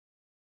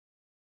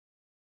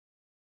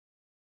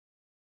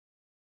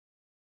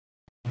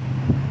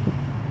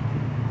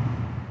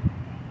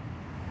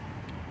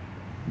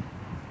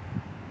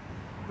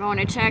Going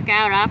to check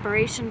out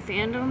Operation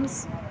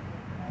Fandom's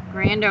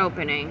grand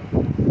opening.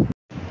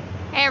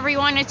 Hey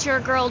everyone, it's your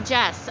girl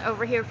Jess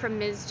over here from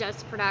Ms.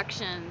 Jess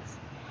Productions.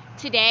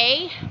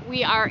 Today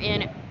we are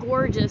in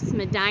gorgeous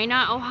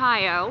Medina,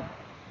 Ohio.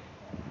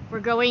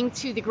 We're going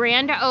to the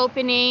grand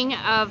opening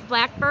of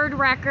Blackbird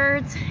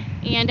Records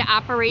and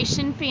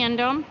Operation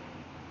Fandom.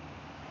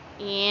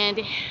 And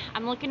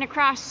I'm looking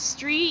across the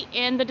street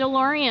and the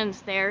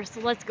Delorean's there, so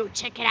let's go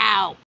check it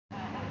out.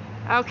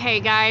 Okay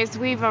guys,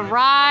 we've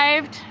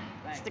arrived.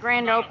 It's the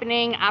grand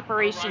opening,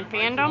 Operation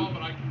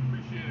Fandom.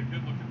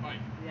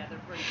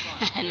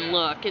 And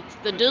look, it's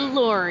the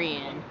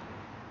Delorean.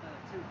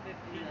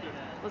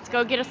 Let's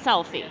go get a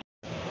selfie.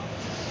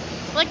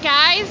 Look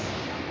guys,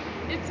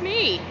 it's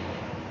me.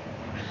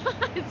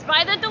 It's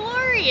by the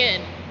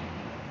Delorean.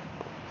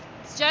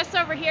 It's Jess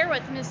over here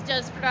with Ms.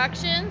 Jess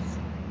Productions.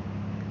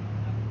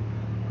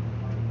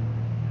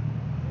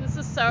 This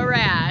is so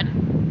rad.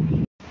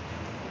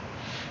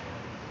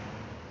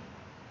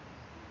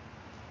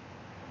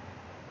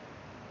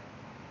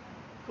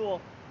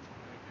 Cool.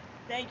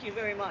 Thank you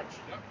very much.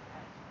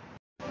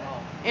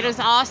 It is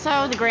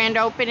also the grand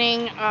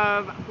opening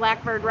of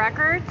Blackbird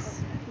Records,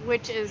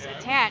 which is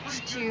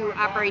attached to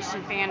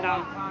Operation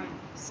Fandom.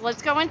 So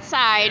let's go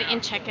inside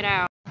and check it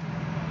out.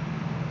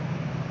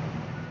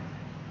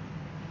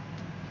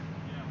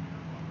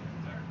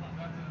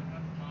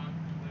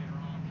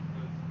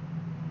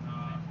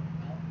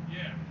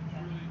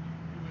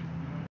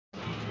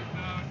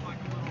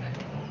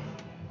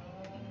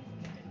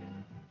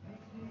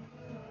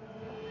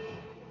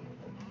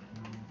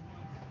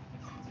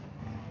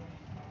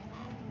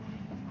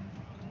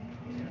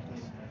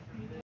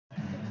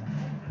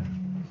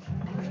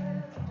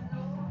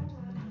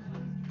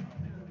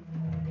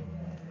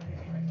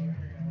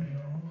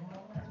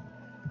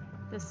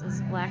 This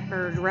is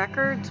Blackbird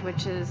Records,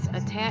 which is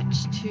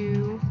attached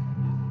to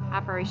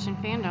Operation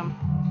Fandom.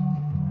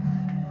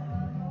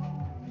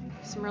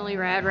 Some really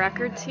rad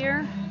records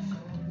here.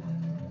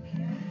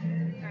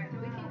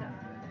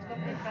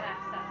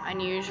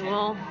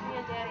 Unusual,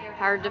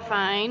 hard to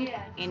find,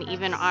 and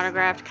even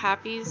autographed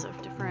copies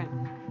of different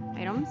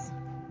items.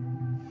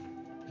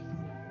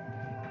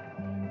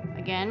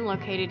 Again,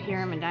 located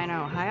here in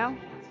Medina, Ohio.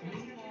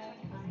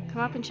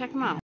 Come up and check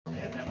them out.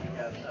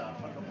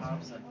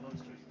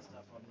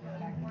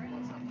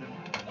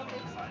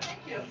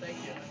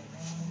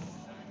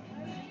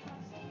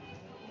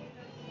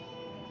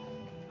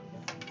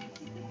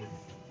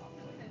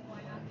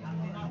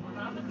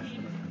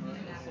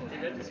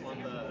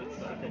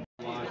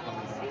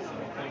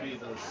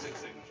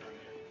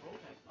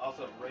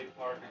 Also, Ray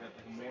Park, I got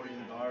the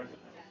Morning Guard.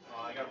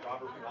 I got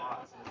Robert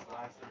Watts in his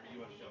last ever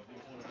U.S. show. He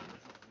was one of the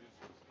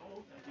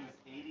original producers. He was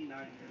 89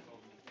 years old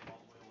when he came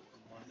all the way over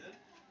from London.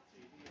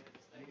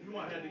 I knew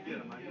I had to get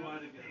him. And then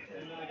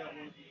I got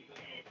one of the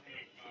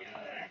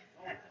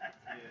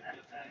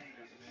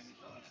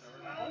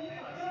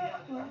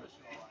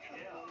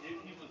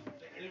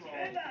they were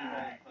all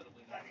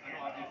incredibly nice. I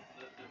know obviously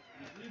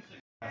the lead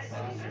singer.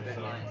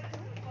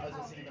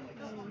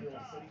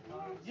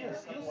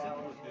 Yes, Steel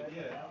City was good,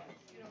 yeah.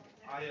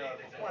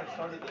 Before I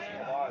started this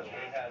collage,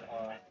 they had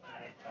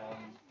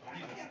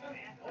Revis.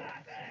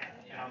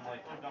 And I'm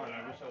like, oh darn, I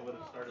wish I would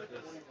have started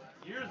this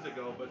years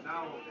ago, but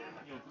now,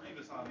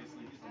 Revis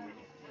obviously, he's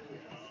amazing.